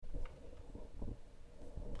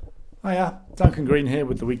Hiya, Duncan Green here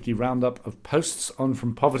with the weekly roundup of posts on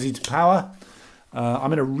From Poverty to Power.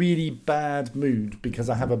 I'm in a really bad mood because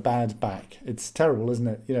I have a bad back. It's terrible, isn't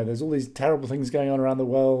it? There's all these terrible things going on around the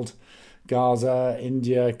world, Gaza,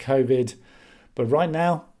 India, COVID. But right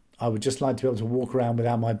now, I would just like to be able to walk around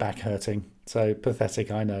without my back hurting. So pathetic,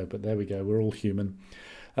 I know, but there we go. We're all human.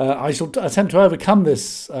 I shall attempt to overcome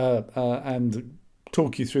this and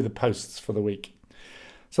talk you through the posts for the week.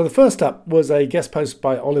 So the first up was a guest post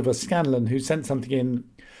by Oliver Scanlon, who sent something in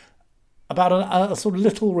about a sort of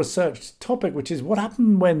little research topic, which is what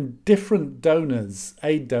happened when different donors,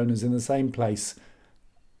 aid donors in the same place,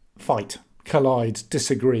 fight, collide,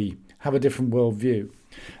 disagree, have a different worldview.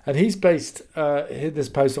 And he's based this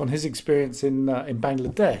post on his experience in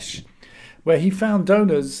Bangladesh, where he found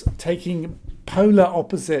donors taking polar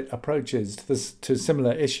opposite approaches to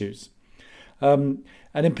similar issues. And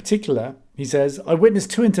in particular, he says, I witnessed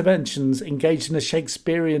two interventions engaged in a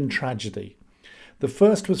Shakespearean tragedy. The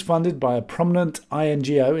first was funded by a prominent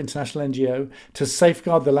INGO, international NGO, to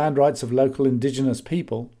safeguard the land rights of local indigenous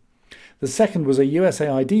people. The second was a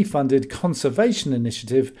USAID-funded conservation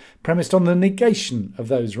initiative premised on the negation of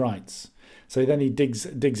those rights. So then he digs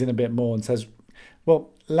in a bit more and says, well,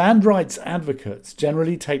 land rights advocates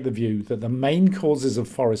generally take the view that the main causes of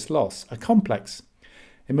forest loss are complex,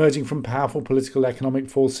 emerging from powerful political economic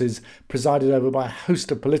forces presided over by a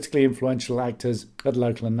host of politically influential actors at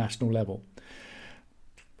local and national level.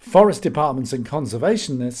 Forest departments and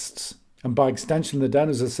conservationists, and by extension the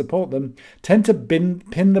donors that support them, tend to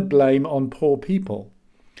pin the blame on poor people.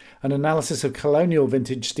 An analysis of colonial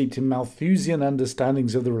vintage steeped in Malthusian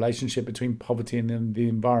understandings of the relationship between poverty and the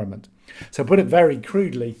environment. So put it very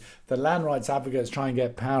crudely, the land rights advocates try and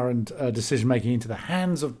get power and decision-making into the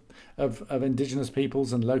hands of indigenous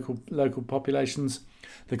peoples and local populations.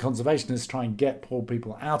 The conservationists try and get poor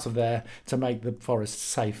people out of there to make the forest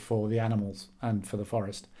safe for the animals and for the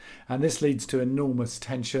forest. And this leads to enormous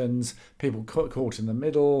tensions, people caught in the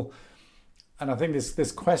middle. And I think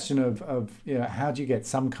this question of how do you get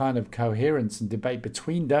some kind of coherence and debate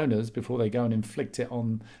between donors before they go and inflict it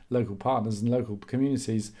on local partners and local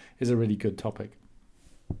communities is a really good topic.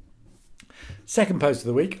 Second post of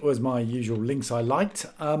the week was my usual links I liked.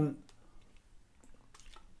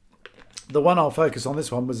 The one I'll focus on, this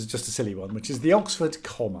one, was just a silly one, which is the Oxford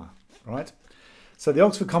comma, right? So the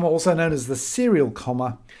Oxford comma, also known as the serial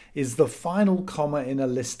comma, is the final comma in a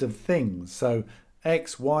list of things. So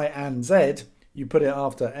X, Y, and Z, you put it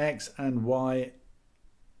after X and Y,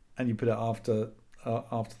 and you put it after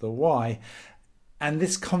the Y. And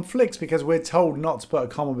this conflicts because we're told not to put a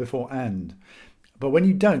comma before and. But when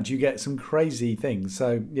you don't, you get some crazy things.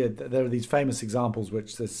 So yeah, there are these famous examples,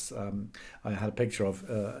 which I had a picture of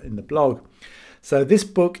in the blog. So this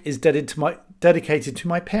book is dedicated to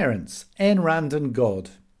my parents, Ayn Rand and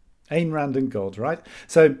God. Ayn Rand and God, right?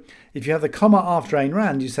 So if you have the comma after Ayn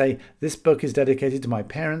Rand, you say, this book is dedicated to my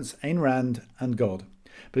parents, Ayn Rand and God.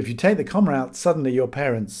 But if you take the comma out, suddenly your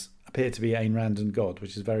parents appear to be Ayn Rand and God,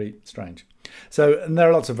 which is very strange. And there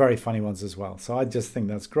are lots of very funny ones as well. So I just think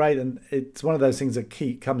that's great. And it's one of those things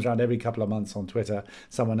that comes around every couple of months on Twitter.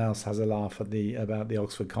 Someone else has a laugh about the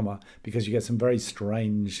Oxford comma, because you get some very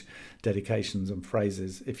strange dedications and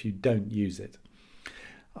phrases if you don't use it.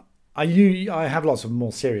 I have lots of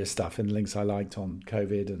more serious stuff in links I liked on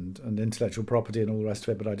COVID and intellectual property and all the rest of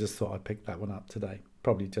it, but I just thought I'd pick that one up today,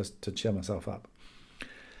 probably just to cheer myself up.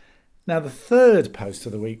 Now, the third post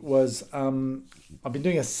of the week was I've been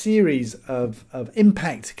doing a series of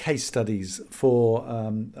impact case studies for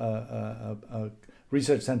a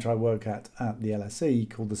research centre I work at the LSE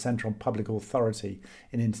called the Centre on Public Authority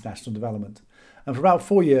in International Development. And for about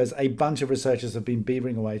 4 years, a bunch of researchers have been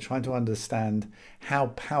beavering away trying to understand how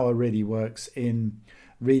power really works in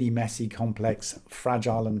really messy, complex,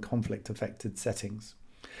 fragile and conflict-affected settings.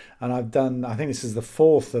 And I think this is the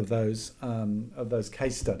fourth of those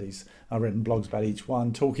case studies. I've written blogs about each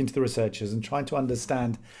one, talking to the researchers and trying to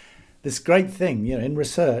understand this great thing. In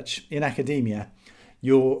research, in academia,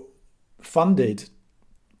 you're funded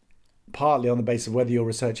partly on the basis of whether your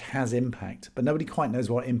research has impact, but nobody quite knows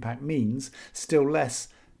what impact means, still less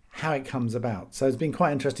how it comes about. So it's been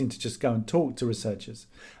quite interesting to just go and talk to researchers.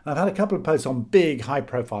 And I've had a couple of posts on big,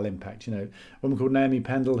 high-profile impact. A woman called Naomi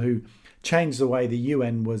Pendle, who changed the way the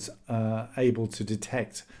UN was able to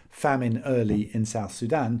detect famine early in South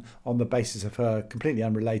Sudan on the basis of her completely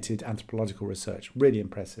unrelated anthropological research. Really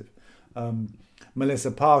impressive.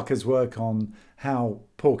 Melissa Parker's work on how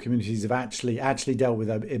poor communities have actually dealt with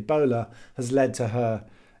Ebola has led to her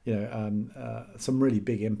some really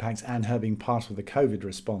big impacts, and her being part of the COVID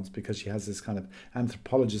response because she has this kind of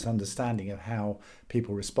anthropologist understanding of how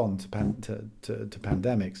people respond to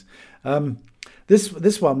pandemics.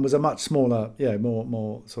 This one was a much smaller,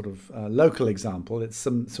 more sort of local example. It's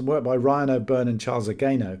some work by Ryan O'Byrne and Charles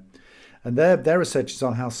Ageno, and their research is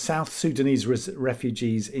on how South Sudanese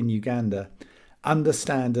refugees in Uganda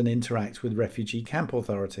understand and interact with refugee camp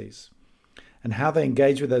authorities, and how they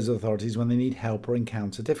engage with those authorities when they need help or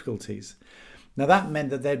encounter difficulties. Now, that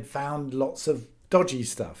meant that they'd found lots of dodgy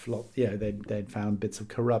stuff. They'd found bits of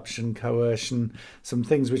corruption, coercion, some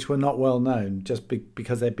things which were not well known just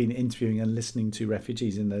because they'd been interviewing and listening to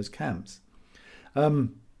refugees in those camps.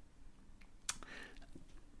 And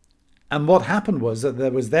what happened was that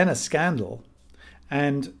there was then a scandal,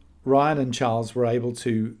 and Ryan and Charles were able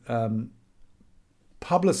to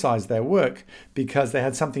publicize their work because they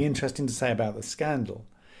had something interesting to say about the scandal.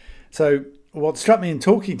 So what struck me in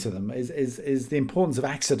talking to them is the importance of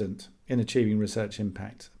accident in achieving research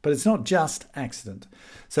impact. But it's not just accident.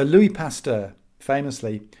 So Louis Pasteur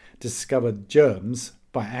famously discovered germs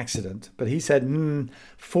by accident, but he said,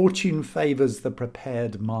 fortune favors the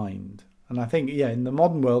prepared mind. And I think, in the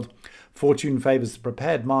modern world, fortune favors the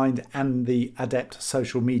prepared mind and the adept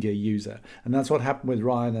social media user. And that's what happened with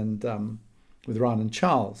Ryan and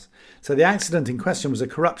Charles. So the accident in question was a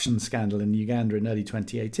corruption scandal in Uganda in early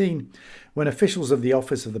 2018, when officials of the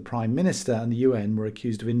Office of the Prime Minister and the UN were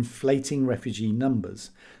accused of inflating refugee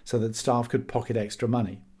numbers so that staff could pocket extra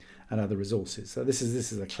money and other resources. So this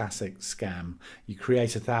is a classic scam. You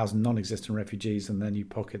create 1,000 non-existent refugees and then you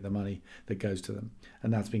pocket the money that goes to them.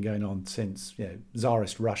 And that's been going on since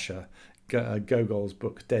Tsarist Russia. Gogol's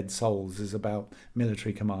book Dead Souls is about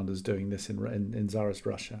military commanders doing this in Tsarist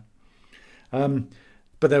Russia.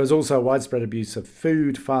 But there was also widespread abuse of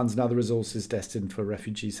food, funds and other resources destined for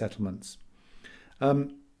refugee settlements.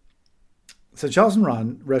 So Charles and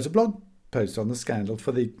Ryan wrote a blog post on the scandal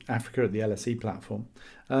for the Africa at the LSE platform,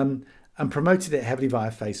 and promoted it heavily via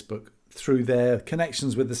Facebook through their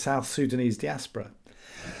connections with the South Sudanese diaspora.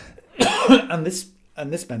 and this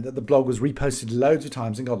meant that the blog was reposted loads of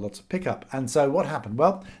times and got lots of pickup. And so what happened?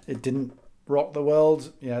 Well, it didn't rock the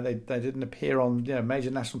world. They didn't appear on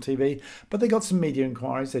major national TV, but they got some media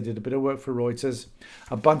inquiries. They did a bit of work for Reuters.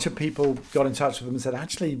 A bunch of people got in touch with them and said,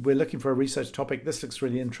 actually, we're looking for a research topic. This looks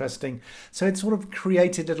really interesting. So it sort of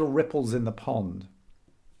created little ripples in the pond.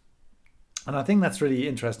 And I think that's really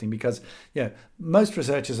interesting because, most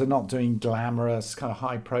researchers are not doing glamorous, kind of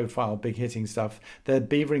high profile, big hitting stuff. They're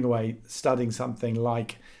beavering away, studying something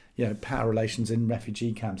like, power relations in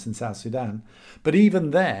refugee camps in South Sudan. But even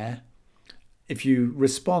there, if you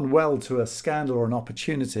respond well to a scandal or an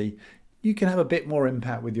opportunity, you can have a bit more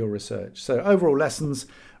impact with your research. So overall lessons,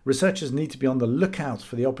 researchers need to be on the lookout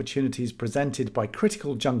for the opportunities presented by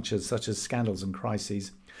critical junctures such as scandals and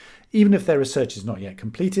crises, even if their research is not yet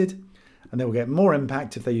completed, and they will get more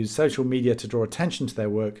impact if they use social media to draw attention to their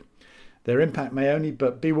work. Their impact may only,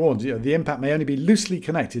 but be warned, the impact may only be loosely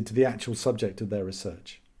connected to the actual subject of their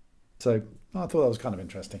research. So I thought that was kind of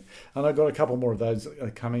interesting. And I've got a couple more of those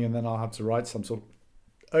coming, and then I'll have to write some sort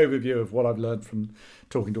of overview of what I've learned from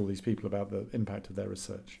talking to all these people about the impact of their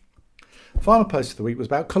research. Final post of the week was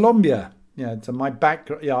about Colombia. So my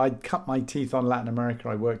I cut my teeth on Latin America.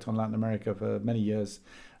 I worked on Latin America for many years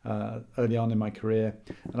early on in my career.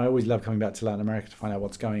 And I always love coming back to Latin America to find out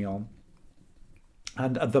what's going on.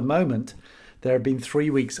 And at the moment, there have been 3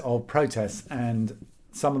 weeks of protests, and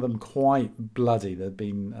some of them quite bloody. There have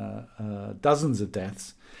been dozens of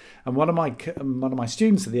deaths. And one of my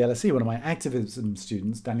students at the LSE, one of my activism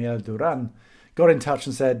students, Daniela Duran, got in touch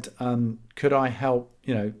and said, could I help,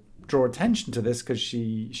 draw attention to this, because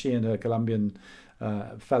she and her Colombian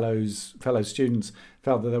fellow students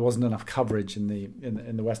felt that there wasn't enough coverage in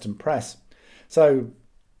the Western press. So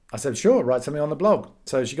I said, sure, write something on the blog.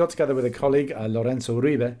 So she got together with a colleague, Lorenzo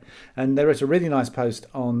Uribe, and they wrote a really nice post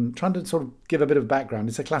on trying to sort of give a bit of background.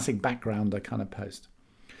 It's a classic backgrounder kind of post.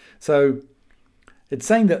 So it's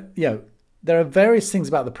saying that, there are various things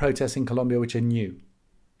about the protests in Colombia which are new.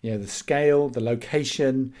 The scale, the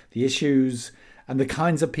location, the issues, and the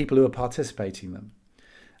kinds of people who are participating in them.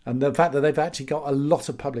 And the fact that they've actually got a lot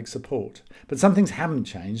of public support. But some things haven't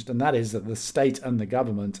changed, and that is that the state and the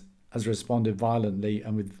government has responded violently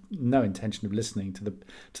and with no intention of listening to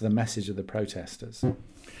the message of the protesters.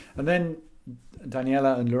 And then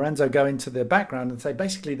Daniela and Lorenzo go into the background and say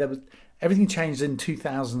basically everything changed in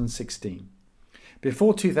 2016.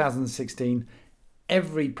 Before 2016,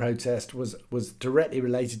 every protest was directly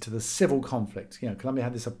related to the civil conflict. Colombia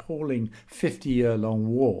had this appalling 50-year-long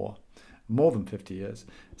war, more than 50 years,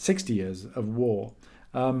 60 years of war.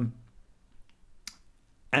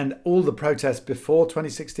 And all the protests before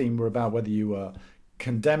 2016 were about whether you were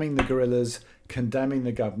condemning the guerrillas, condemning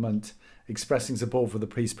the government, expressing support for the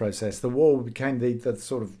peace process. The war became the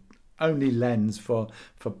sort of only lens for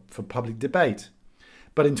public debate.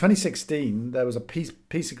 But in 2016, there was a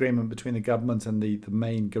peace agreement between the government and the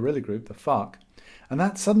main guerrilla group, the FARC. And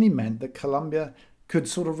that suddenly meant that Colombia could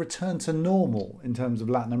sort of return to normal in terms of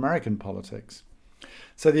Latin American politics.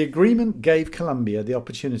 So the agreement gave Colombia the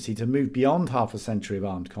opportunity to move beyond half a century of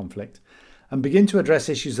armed conflict and begin to address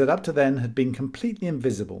issues that up to then had been completely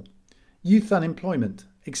invisible. Youth unemployment,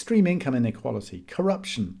 extreme income inequality,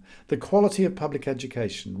 corruption, the quality of public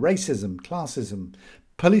education, racism, classism,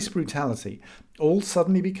 police brutality, all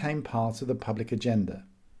suddenly became part of the public agenda.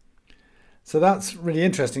 So that's really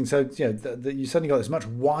interesting. So you suddenly got this much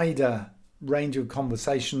wider range of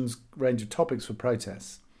conversations, range of topics for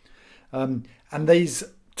protests. And these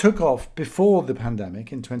took off before the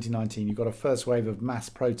pandemic in 2019. You got a first wave of mass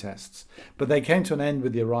protests, but they came to an end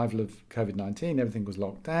with the arrival of COVID-19. Everything was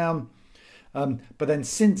locked down. But then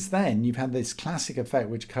since then, you've had this classic effect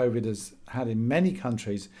which COVID has had in many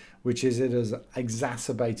countries, which is it has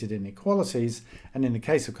exacerbated inequalities. And in the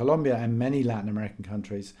case of Colombia and many Latin American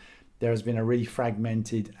countries, there has been a really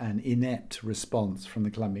fragmented and inept response from the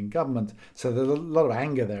Colombian government. So there's a lot of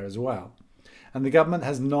anger there as well. And the government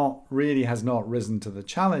has not risen to the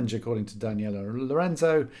challenge, according to Daniela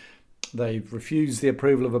Lorenzo. They've refused the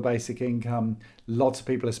approval of a basic income. Lots of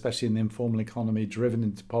people, especially in the informal economy, driven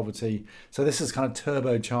into poverty. So this has kind of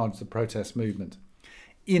turbocharged the protest movement.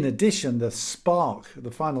 In addition, the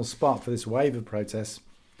final spark for this wave of protests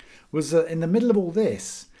was that in the middle of all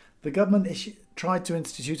this, the government tried to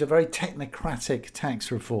institute a very technocratic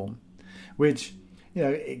tax reform, which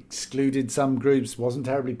excluded some groups, wasn't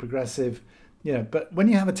terribly progressive. But when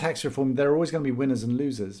you have a tax reform, there are always going to be winners and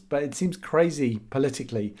losers. But it seems crazy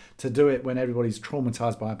politically to do it when everybody's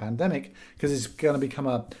traumatized by a pandemic, because it's going to become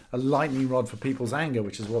a lightning rod for people's anger,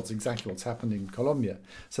 which is exactly what's happened in Colombia.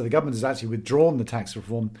 So the government has actually withdrawn the tax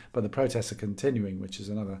reform, but the protests are continuing, which is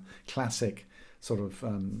another classic sort of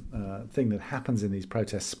thing that happens in these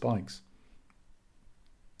protest spikes.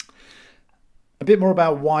 A bit more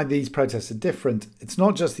about why these protests are different. It's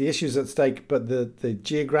not just the issues at stake, but the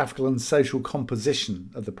geographical and social composition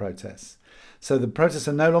of the protests. So the protests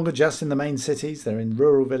are no longer just in the main cities, they're in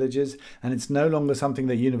rural villages, and it's no longer something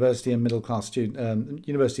that university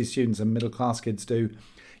students and middle class kids do.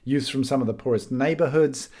 Youth from some of the poorest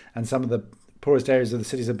neighbourhoods and some of the poorest areas of the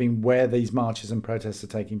cities have been where these marches and protests are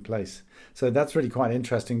taking place. So that's really quite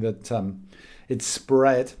interesting that it's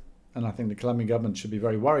spread. And I think the Colombian government should be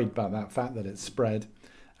very worried about that fact that it's spread.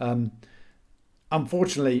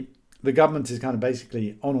 Unfortunately, the government is kind of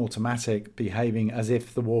basically on automatic, behaving as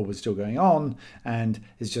if the war was still going on and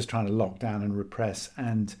is just trying to lock down and repress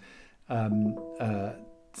and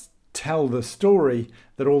tell the story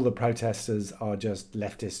that all the protesters are just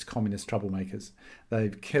leftist communist troublemakers.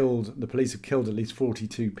 The police have killed at least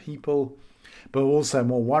 42 people. But also,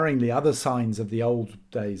 more worryingly, other signs of the old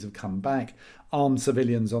days have come back. Armed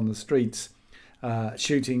civilians on the streets,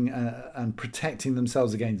 shooting and protecting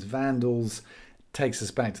themselves against vandals, takes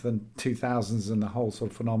us back to the 2000s and the whole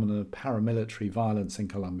sort of phenomenon of paramilitary violence in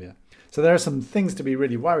Colombia. So there are some things to be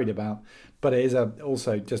really worried about, but it is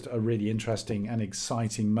also just a really interesting and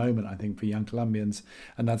exciting moment, I think, for young Colombians.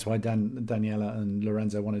 And that's why Daniela and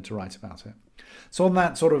Lorenzo wanted to write about it. So on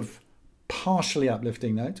that sort of partially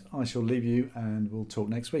uplifting note, I shall leave you and we'll talk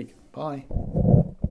next week. Bye.